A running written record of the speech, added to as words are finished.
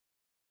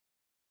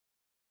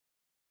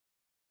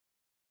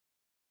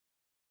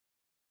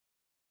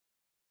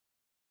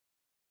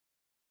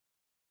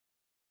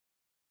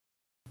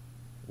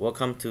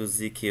Welcome to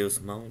ZQ's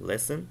Hmong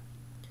lesson.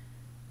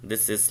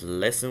 This is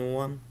lesson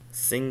 1,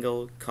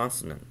 single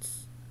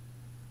consonants.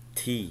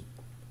 T,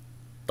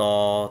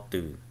 to,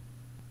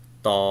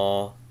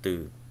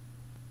 to,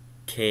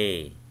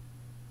 K,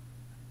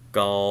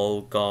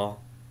 go,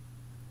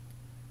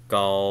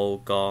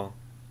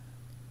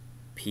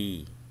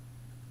 P,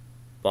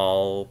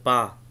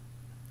 ba,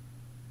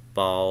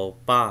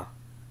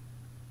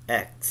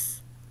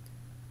 X,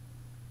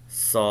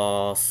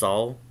 so,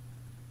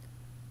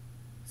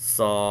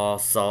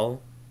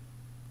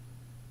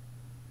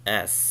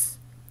 S,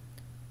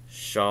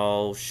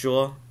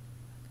 sure,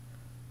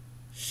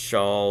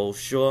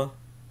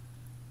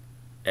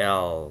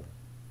 L,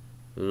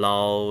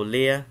 lo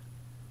lia,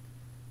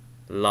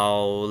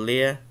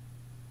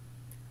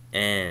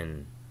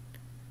 N,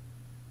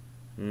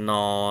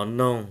 no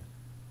nung,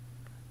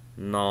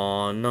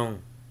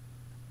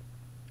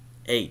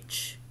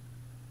 H,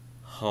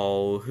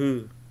 ho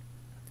hu,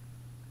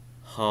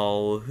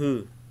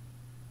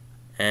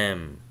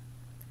 M,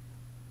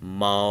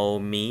 mo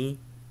me,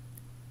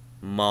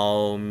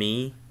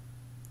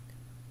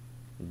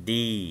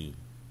 D,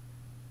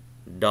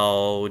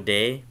 do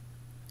de,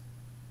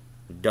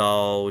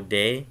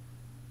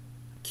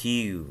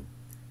 Q,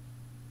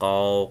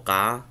 câu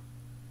cá,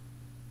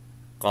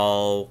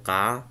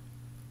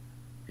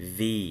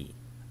 V,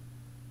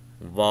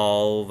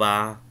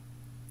 vulva,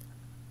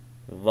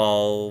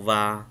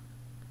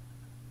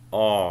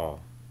 R,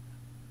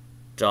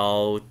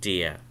 trâu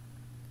trịa,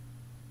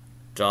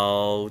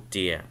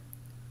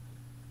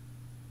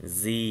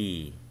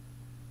 Z,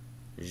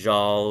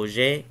 rô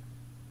rế,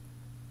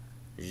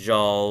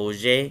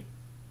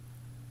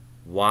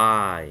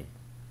 Y,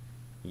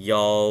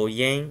 yo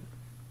yang,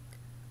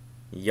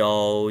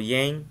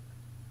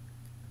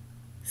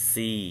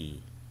 C,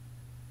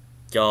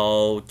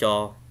 cho,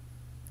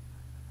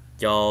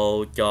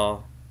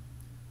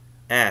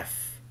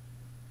 F,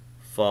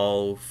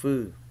 phô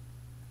phu.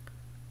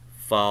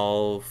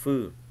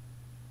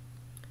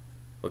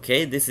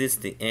 Okay, this is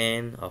the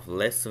end of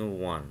lesson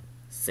 1,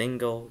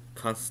 single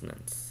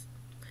consonants.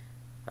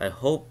 I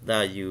hope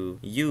that you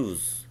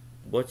use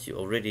what you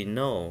already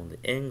know,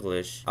 the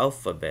English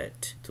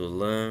alphabet, to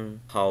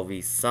learn how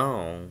we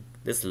sound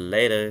this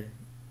letter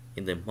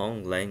in the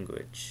Hmong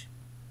language.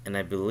 And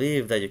I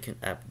believe that you can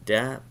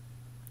adapt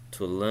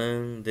to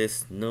learn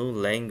this new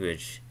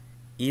language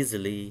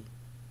easily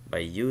by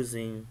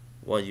using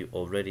what you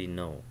already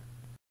know.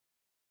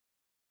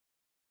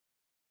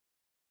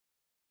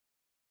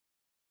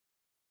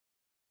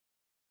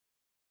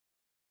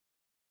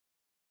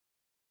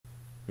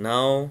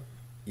 Now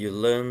you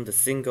learn the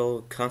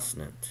single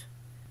consonant.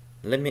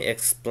 Let me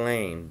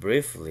explain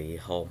briefly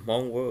how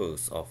Hmong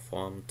words are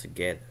formed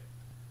together.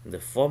 The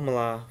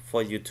formula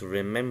for you to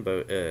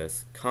remember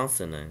is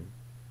consonant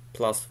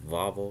plus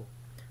vowel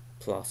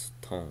plus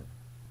tone.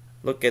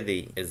 Look at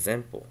the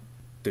example.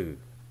 Tu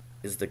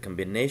is the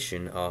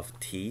combination of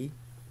T,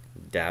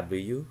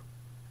 W,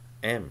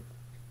 M.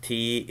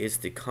 T is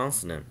the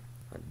consonant,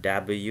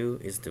 W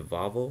is the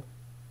vowel,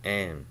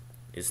 M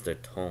is the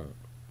tone.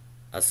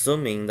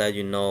 Assuming that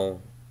you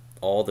know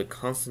all the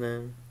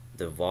consonant,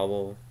 the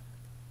vowel,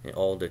 and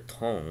all the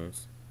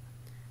tones,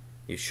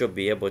 you should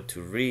be able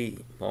to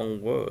read Hmong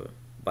word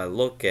by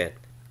look at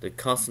the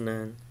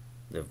consonant,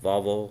 the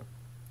vowel,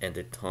 and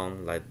the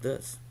tone like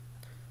this.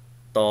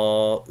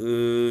 To,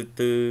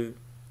 tu,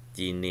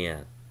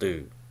 jinia,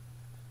 tu.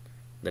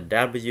 The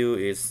W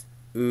is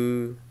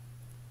u.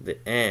 The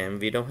M,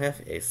 we don't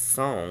have a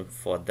sound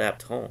for that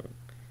tone,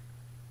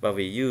 but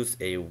we use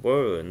a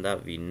word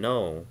that we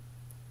know,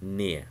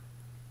 near.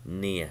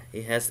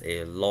 It has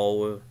a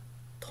lower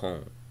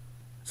tone.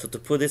 So to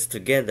put this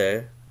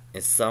together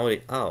and sound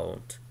it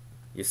out,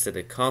 you say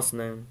the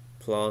consonant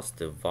plus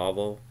the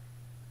vowel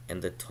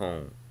and the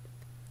tone.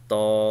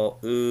 To,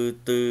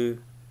 tu,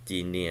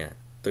 jinia,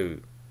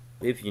 tu.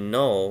 If you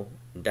know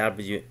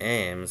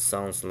WM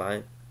sounds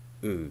like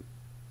u,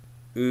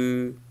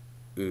 tu.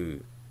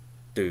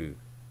 To,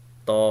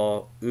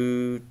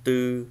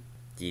 tu,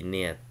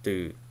 jinia,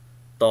 tu.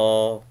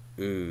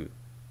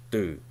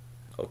 Tu.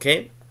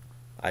 Okay?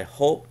 I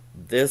hope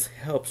this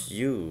helps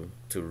you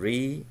to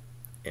read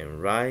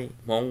and write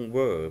Hmong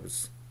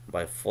verbs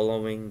by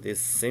following this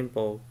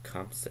simple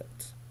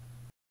concept.